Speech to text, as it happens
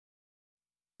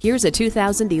Here's a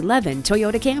 2011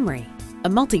 Toyota Camry. A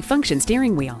multi-function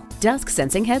steering wheel,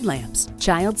 dusk-sensing headlamps,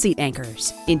 child seat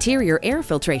anchors, interior air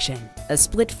filtration, a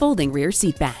split folding rear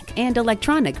seat back, and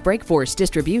electronic brake force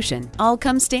distribution all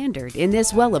come standard in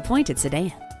this well-appointed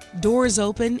sedan. Doors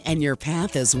open and your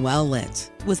path is well lit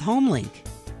with HomeLink.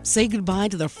 Say goodbye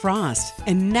to the frost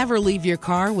and never leave your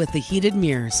car with the heated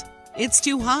mirrors. It's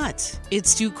too hot.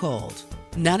 It's too cold.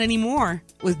 Not anymore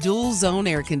with dual zone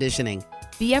air conditioning.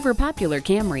 The ever-popular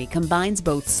Camry combines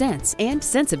both sense and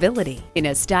sensibility in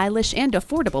a stylish and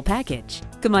affordable package.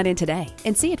 Come on in today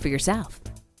and see it for yourself.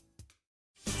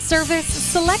 Service,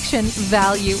 selection,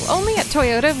 value. Only at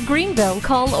Toyota of Greenville.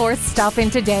 Call or stop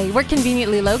in today. We're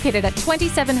conveniently located at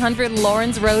 2700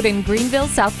 Lawrence Road in Greenville,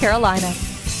 South Carolina.